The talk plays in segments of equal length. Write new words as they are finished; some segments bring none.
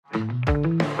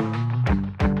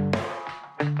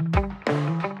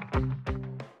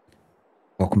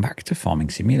Welcome back to Farming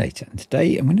Simulator, and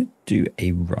today I'm going to do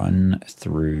a run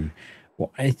through what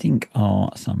I think are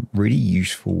some really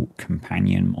useful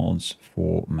companion mods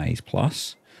for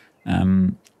MaizePlus.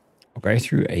 I'll go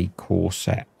through a core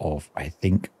set of, I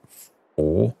think,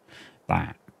 4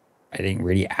 that I think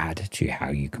really add to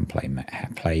how you can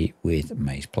play with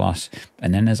MaizePlus,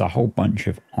 and then there's a whole bunch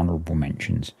of honourable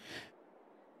mentions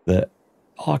that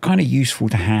are kind of useful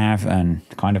to have and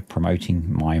kind of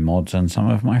promoting my mods and some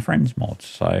of my friends' mods.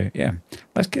 So yeah,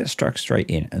 let's get struck straight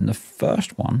in. And the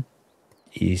first one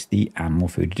is the Animal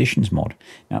Food Additions mod.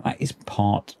 Now that is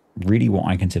really what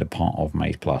I consider part of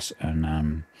MaizePlus,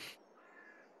 and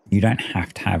you don't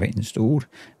have to have it installed,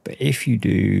 but if you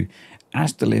do,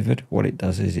 as delivered, what it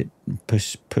does is it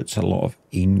puts a lot of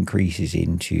increases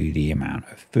into the amount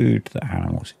of food that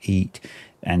animals eat,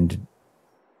 and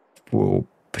will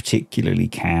particularly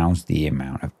cows, the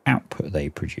amount of output they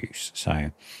produce.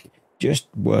 So just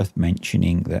worth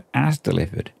mentioning that as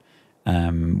delivered,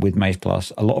 with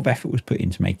MaizePlus, a lot of effort was put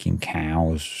into making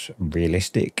cows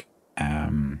realistic.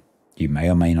 You may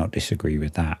or may not disagree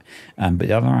with that, but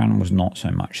the other animals not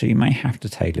so much. So you may have to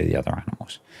tailor the other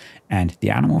animals. And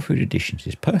the Animal Food Additions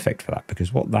is perfect for that,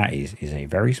 because what that is a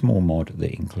very small mod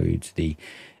that includes the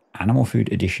Animal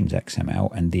Food Additions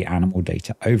XML and the Animal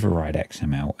Data Override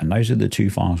XML, and those are the 2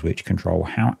 files which control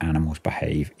how animals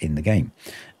behave in the game,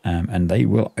 and they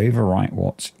will overwrite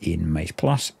what's in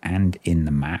MaizePlus and in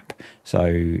the map.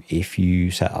 So if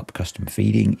you set up custom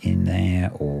feeding in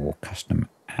there, or custom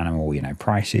animal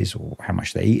prices, or how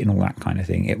much they eat and all that kind of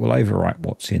thing, it will overwrite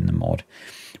what's in the mod,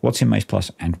 what's in MaizePlus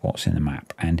and what's in the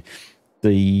map. And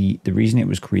the reason it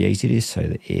was created is so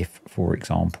that if, for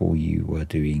example, you were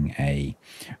doing a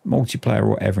multiplayer or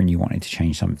whatever and you wanted to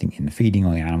change something in the feeding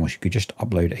or the animals, you could just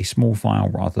upload a small file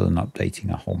rather than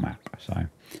updating a whole map. So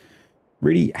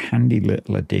really handy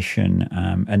little addition.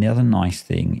 And the other nice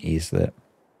thing is that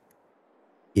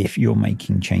if you're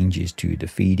making changes to the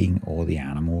feeding or the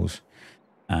animals,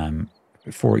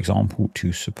 for example,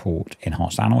 to support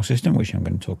enhanced animal system, which I'm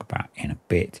going to talk about in a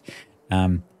bit,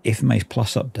 if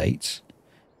MaizePlus updates,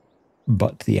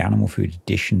 but the Animal Food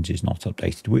Additions is not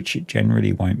updated, which it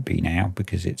generally won't be now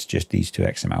because it's just these 2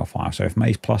 XML files. So if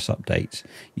MaizePlus updates,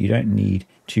 you don't need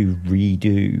to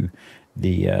redo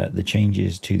the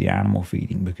changes to the animal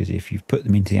feeding, because if you've put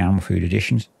them into the Animal Food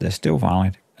Additions, they're still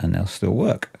valid and they'll still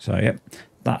work. So yep,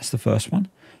 that's the first one.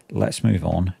 Let's move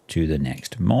on to the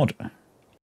next mod.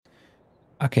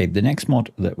 Okay, the next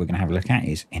mod that we're going to have a look at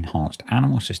is Enhanced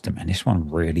Animal System, and this one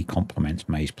really complements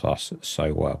MaizePlus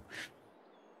so well.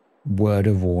 Word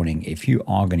of warning, if you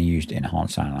are going to use the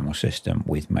Enhanced Animal System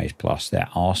with MaizePlus, there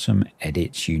are some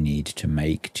edits you need to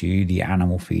make to the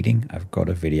animal feeding. I've got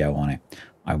a video on it.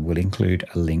 I will include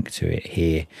a link to it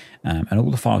here, and all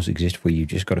the files exist where you've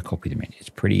just got to copy them in. It's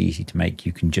pretty easy to make.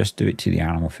 You can just do it to the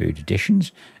Animal Food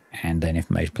Additions, and then if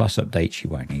MaizePlus updates,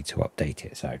 you won't need to update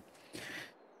it. So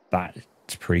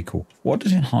that's pretty cool. What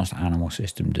does Enhanced Animal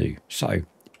System do? So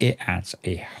it adds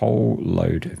a whole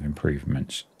load of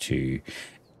improvements to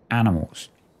animals,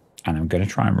 and I'm going to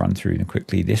try and run through them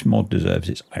quickly. This mod deserves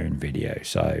its own video,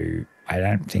 so I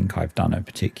don't think I've done a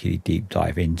particularly deep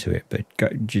dive into it, but go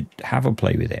have a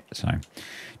play with it. So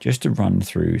just to run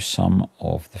through some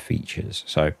of the features.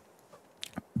 So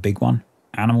big one,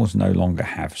 animals no longer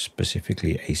have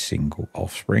specifically a single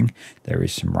offspring. There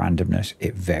is some randomness.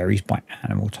 It varies by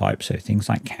animal type. So things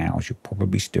like cows, you're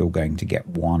probably still going to get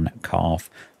 1 calf,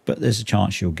 but there's a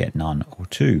chance you'll get none or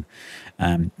 2.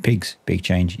 Pigs, big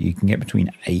change. You can get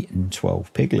between 8 and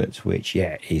 12 piglets, which,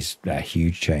 yeah, is a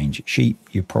huge change. Sheep,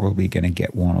 you're probably going to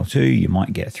get 1 or 2. You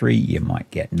might get 3. You might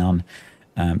get none,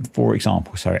 for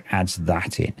example. So it adds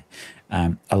that in.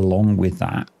 Along with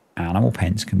that, animal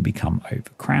pens can become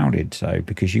overcrowded. So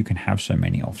because you can have so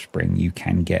many offspring, you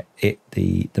can get it.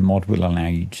 The mod will allow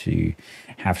you to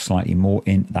have slightly more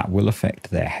in. That will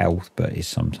affect their health, but is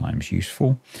sometimes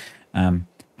useful.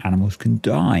 Animals can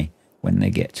die when they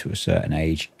get to a certain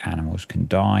age. Animals can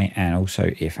die, and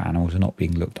also if animals are not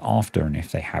being looked after and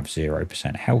if they have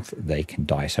 0% health, they can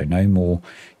die. So no more,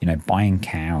 buying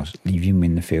cows, leaving them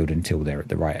in the field until they're at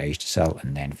the right age to sell,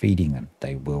 and then feeding them.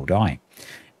 They will die.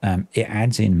 It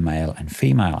adds in male and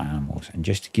female animals, and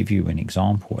just to give you an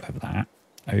example of that,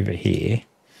 over here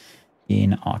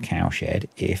in our cow shed,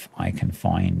 if I can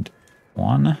find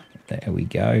one, there we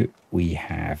go, we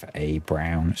have a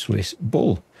brown Swiss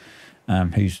bull,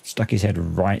 who's stuck his head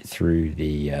right through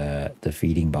the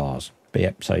feeding bars. But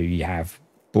yep, so you have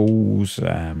bulls,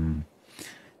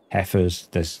 heifers,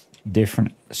 there's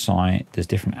different size, there's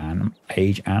different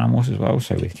age animals as well.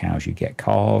 So with cows you get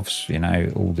calves, you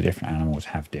know, all the different animals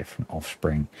have different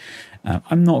offspring.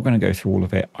 I'm not going to go through all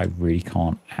of it. I really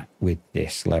can't with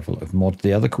this level of mod.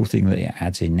 The other cool thing that it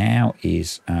adds in now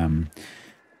is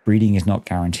breeding is not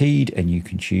guaranteed, and you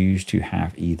can choose to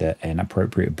have either an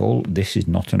appropriate bull. This is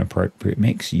not an appropriate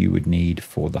mix. You would need,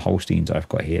 for the Holsteins I've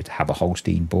got here, to have a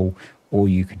Holstein bull, or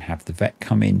you can have the vet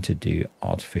come in to do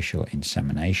artificial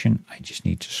insemination. I just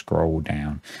need to scroll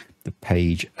down the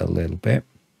page a little bit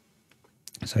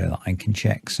so that I can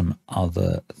check some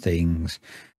other things.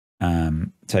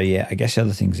 So yeah, I guess the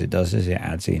other things it does is it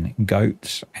adds in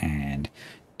goats and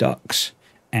ducks,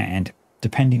 and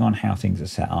depending on how things are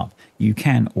set up, you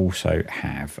can also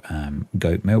have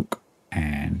goat milk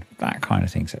and that kind of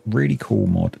thing. So really cool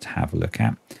mod to have a look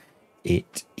at.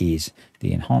 It is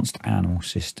the Enhanced Animal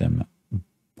System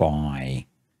by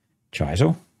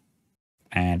Chisel,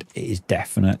 and it is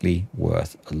definitely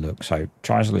worth a look. So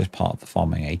Chisel is part of the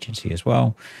farming agency as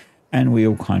well, and we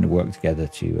all kind of work together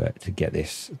to get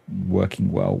this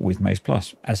working well with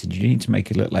MaizePlus. As I said, you need to make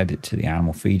a little edit to the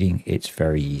animal feeding. It's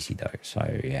very easy though.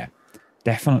 So yeah,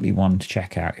 definitely one to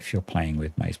check out if you're playing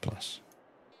with MaizePlus.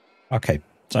 Okay,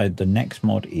 so the next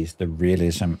mod is the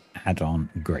Realism add-on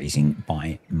Grazing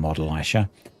by Modelisha.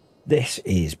 This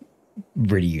is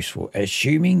really useful,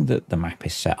 assuming that the map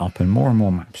is set up, and more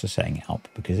maps are setting it up,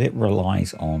 because it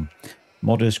relies on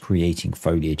modders creating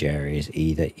foliage areas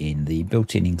either in the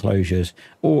built-in enclosures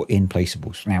or in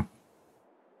placeables. Now,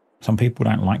 some people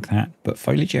don't like that, but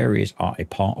foliage areas are a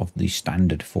part of the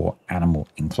standard for animal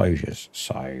enclosures.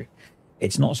 So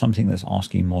it's not something that's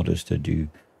asking modders to do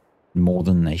more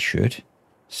than they should.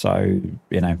 So,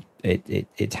 you know,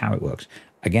 it's how it works.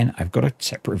 Again, I've got a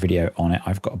separate video on it.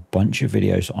 I've got a bunch of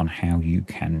videos on how you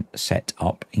can set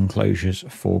up enclosures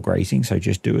for grazing. So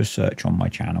just do a search on my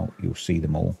channel. You'll see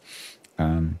them all.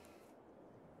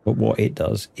 But what it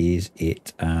does is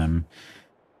it, on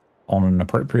an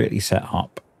appropriately set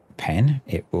up pen,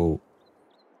 it will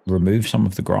remove some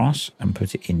of the grass and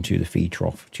put it into the feed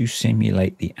trough to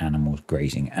simulate the animals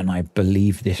grazing. And I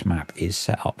believe this map is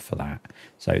set up for that.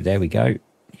 So there we go.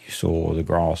 You saw the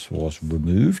grass was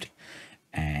removed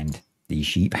and the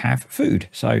sheep have food.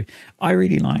 So I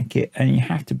really like it. And you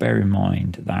have to bear in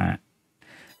mind that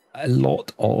a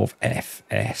lot of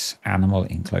FS animal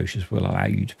enclosures will allow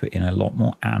you to put in a lot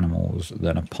more animals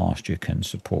than a pasture can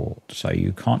support. So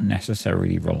you can't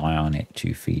necessarily rely on it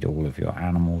to feed all of your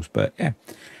animals. But yeah,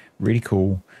 really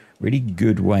cool, really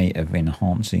good way of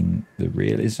enhancing the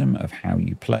realism of how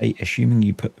you play, assuming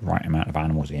you put the right amount of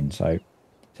animals in. So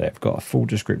I've got a full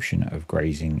description of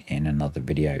grazing in another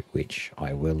video, which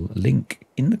I will link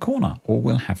in the corner, or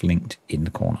will have linked in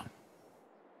the corner.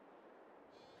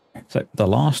 So the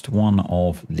last one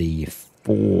of the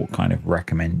 4 kind of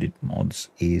recommended mods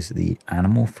is the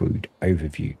animal food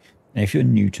overview. Now, if you're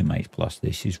new to MaizePlus,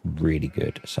 this is really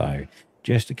good. So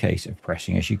just a case of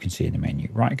pressing, as you can see in the menu,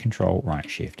 right control, right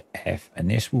shift F, and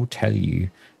this will tell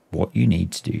you what you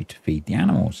need to do to feed the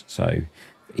animals. So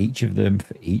for each of them,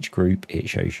 for each group, it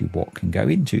shows you what can go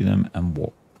into them and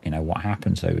what, you know, what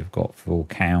happens. So we've got for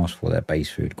cows, for their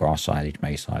base food, grass silage,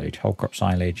 maize silage, whole crop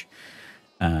silage,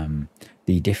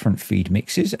 the different feed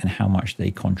mixes and how much they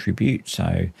contribute.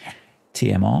 So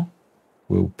TMR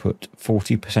will put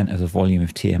 40% of the volume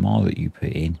of TMR that you put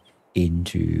in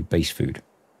into base food.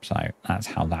 So that's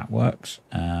how that works.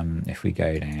 If we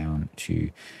go down to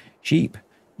sheep,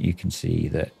 you can see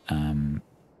that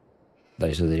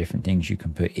those are the different things you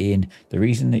can put in. The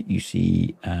reason that you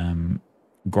see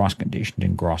grass conditioned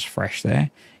and grass fresh there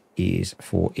is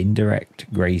for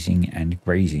indirect grazing and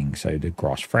grazing. So the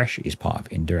grass fresh is part of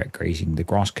indirect grazing. The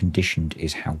grass conditioned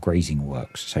is how grazing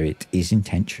works. So it is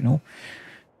intentional.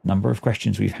 Number of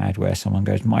questions we've had where someone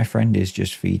goes, my friend is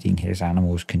just feeding his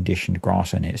animals conditioned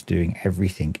grass and it's doing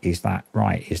everything. Is that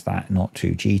right? Is that not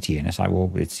too cheaty? And it's like, well,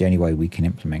 it's the only way we can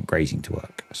implement grazing to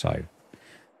work. So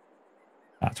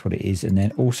that's what it is. And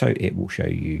then also it will show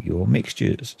you your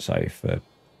mixtures. So for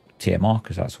TMR,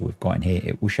 because that's what we've got in here,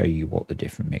 it will show you what the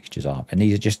different mixtures are. And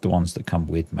these are just the ones that come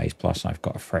with MaizePlus. I've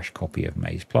got a fresh copy of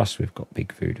MaizePlus. We've got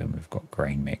Big Food and we've got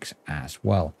Grain Mix as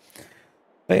well.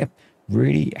 But yeah,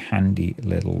 really handy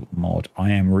little mod.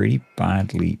 I am really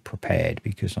badly prepared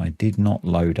because I did not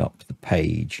load up the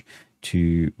page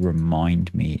to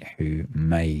remind me who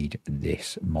made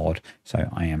this mod. So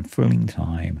I am filling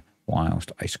time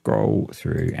whilst I scroll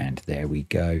through, and there we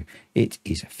go. It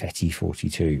is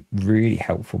Fetty42. Really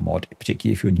helpful mod,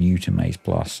 particularly if you're new to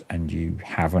MaizePlus and you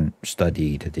haven't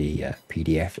studied the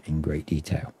PDF in great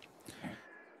detail.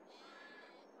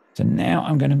 So now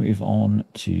I'm going to move on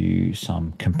to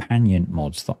some companion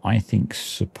mods that I think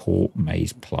support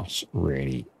MaizePlus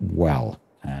really well.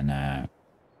 And I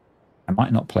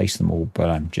might not place them all, but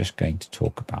I'm just going to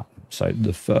talk about them. So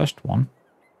the first one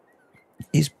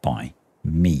is by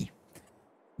me.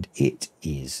 It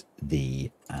is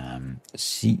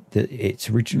it's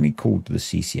originally called the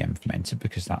CCM fermenter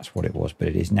because that's what it was, but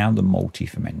it is now the multi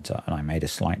fermenter, and I made a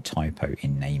slight typo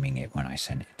in naming it when I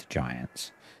sent it to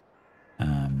Giants.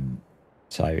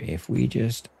 So if we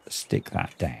just stick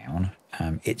that down,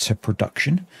 it's a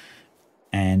production,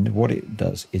 and what it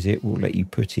does is it will let you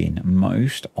put in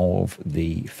most of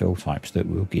the fill types that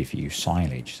will give you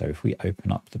silage. So if we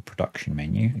open up the production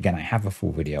menu, again, I have a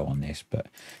full video on this, but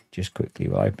just quickly,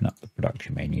 we'll open up the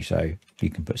production menu. So you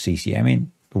can put CCM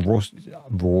in, raw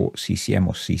CCM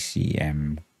or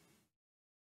CCM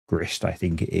grist, I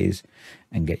think it is,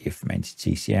 and get your fermented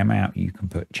CCM out. You can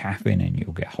put chaff in and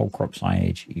you'll get whole crop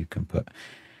silage. You can put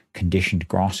conditioned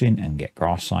grass in and get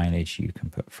grass silage. You can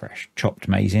put fresh chopped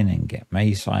maize in and get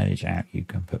maize silage out. You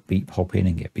can put beet pulp in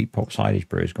and get beet pulp silage,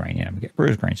 brewers grain in and get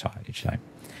brewers grain silage. So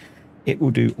it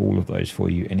will do all of those for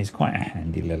you, and it's quite a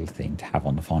handy little thing to have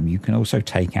on the farm. You can also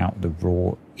take out the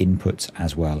raw inputs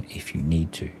as well if you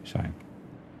need to. So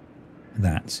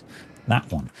that's that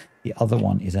one. The other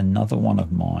one is another one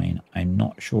of mine. I'm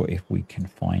not sure if we can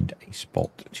find a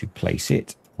spot to place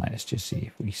it. Let's just see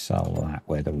if we sell that,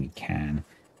 whether we can,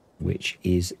 which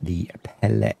is the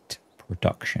pellet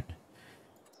production.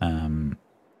 So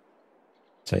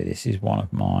this is one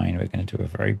of mine. We're going to do a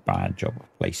very bad job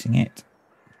of placing it.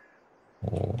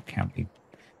 Or can we?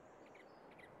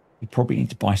 We probably need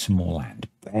to buy some more land.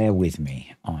 Bear with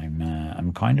me.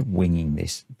 I'm kind of winging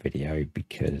this video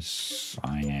because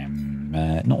I am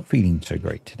not feeling so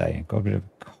great today. I've got a bit of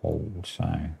a cold,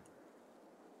 so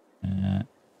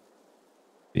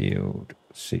field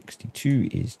 62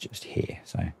 is just here.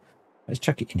 So let's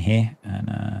chuck it in here,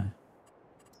 and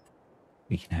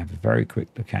we can have a very quick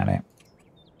look at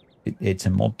it. It's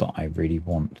a mod that I really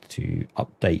want to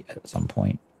update at some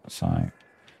point. So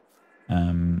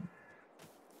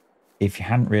if you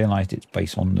hadn't realized, it's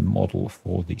based on the model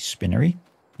for the spinnery,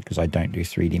 because I don't do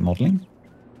 3D modeling.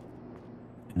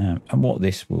 And what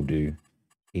this will do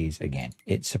is, again,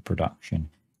 it's a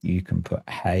production. You can put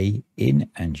hay in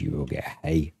and you will get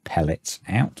hay pellets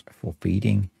out for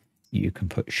feeding. You can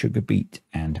put sugar beet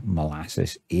and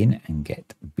molasses in and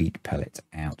get beet pellets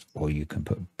out, or you can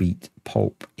put beet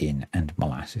pulp in and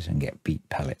molasses and get beet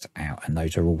pellets out. And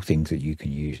those are all things that you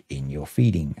can use in your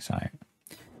feeding. So,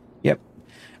 yep,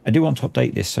 I do want to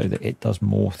update this so that it does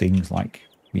more things like,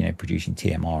 you know, producing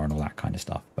TMR and all that kind of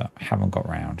stuff, but I haven't got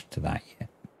around to that yet.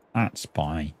 That's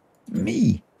by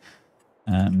me.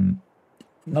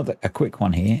 A quick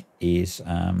one here is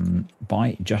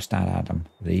by Just Add Adam,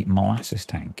 the molasses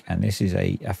tank. And this is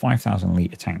a 5,000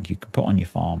 litre tank you can put on your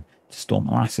farm to store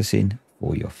molasses in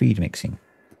for your feed mixing.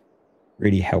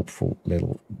 Really helpful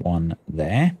little one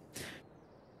there.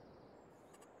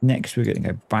 Next, we're going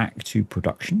to go back to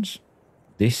productions.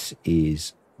 This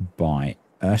is by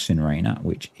Rainer,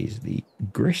 which is the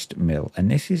grist mill. And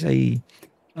this is a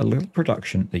little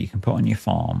production that you can put on your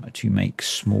farm to make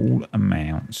small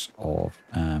amounts of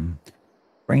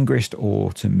grain grist,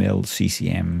 or to mill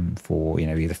CCM for, you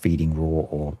know, either feeding raw,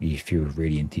 or if you're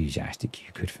really enthusiastic,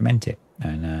 you could ferment it.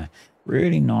 And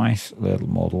really nice little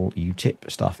model. You tip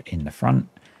stuff in the front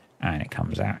and it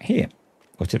comes out here,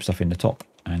 or tip stuff in the top.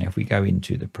 And if we go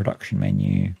into the production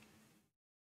menu,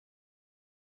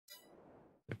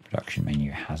 the production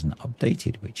menu hasn't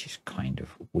updated, which is kind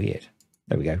of weird.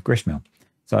 There we go, grist mill.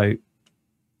 So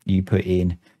you put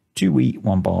in 2 wheat,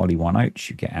 1 barley, 1 oats,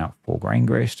 you get out 4 grain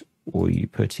grist, or you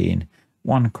put in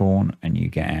 1 corn and you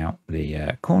get out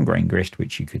the corn grain grist,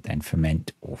 which you could then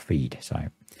ferment or feed. So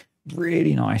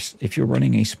really nice if you're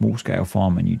running a small scale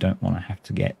farm and you don't want to have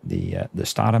to get the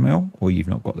starter mill, or you've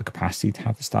not got the capacity to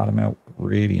have the starter mill.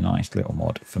 Really nice little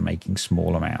mod for making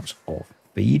small amounts of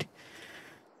feed.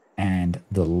 And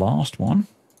the last one,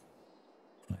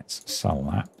 let's sell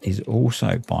that, is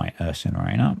also by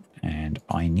Rainer, and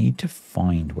I need to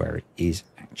find where it is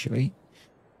actually,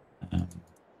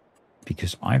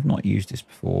 because I've not used this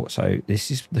before. So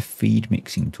this is the feed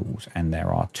mixing tools, and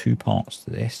there are 2 parts to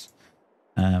this.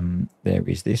 There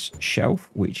is this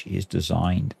shelf, which is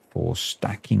designed for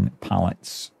stacking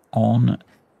pallets on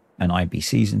an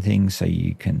IBCs and things, so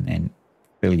you can then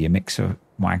fill your mixer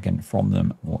wagon from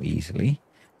them more easily.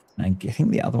 And I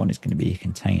think the other one is going to be a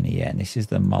container, yeah. And this is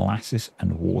the molasses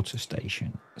and water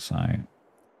station. So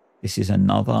this is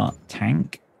another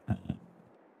tank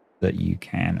that you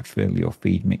can fill your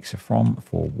feed mixer from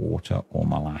for water or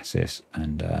molasses.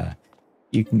 And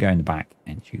you can go in the back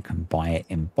and you can buy it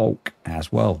in bulk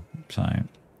as well. So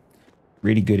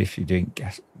really good if you're doing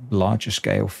larger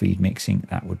scale feed mixing.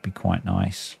 That would be quite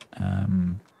nice.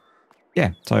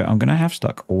 Yeah, so I'm going to have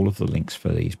stuck all of the links for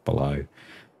these below.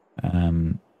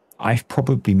 I've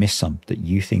probably missed some that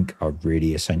you think are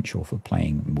really essential for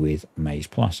playing with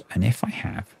MaizePlus. And if I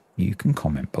have, you can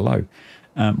comment below.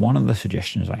 One of the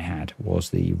suggestions I had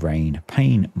was the Rain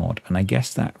Pain mod, and I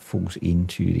guess that falls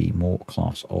into the more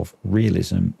class of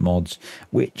realism mods,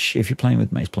 which if you're playing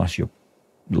with MaizePlus, you're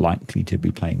likely to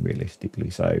be playing realistically.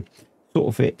 So sort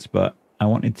of fits, but I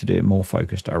wanted to do it more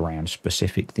focused around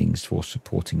specific things for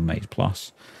supporting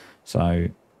MaizePlus. So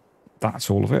that's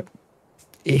all of it.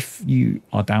 If you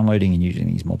are downloading and using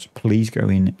these mods, please go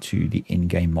into the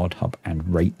in-game mod hub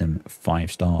and rate them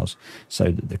 5 stars so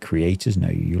that the creators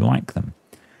know you like them.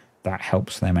 That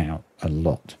helps them out a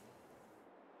lot.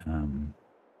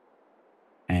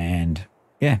 And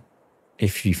yeah,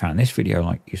 if you found this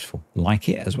video useful, like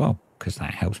it as well, because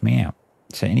that helps me out.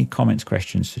 So any comments,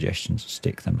 questions, suggestions,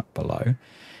 stick them below,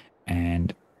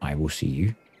 and I will see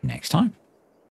you next time.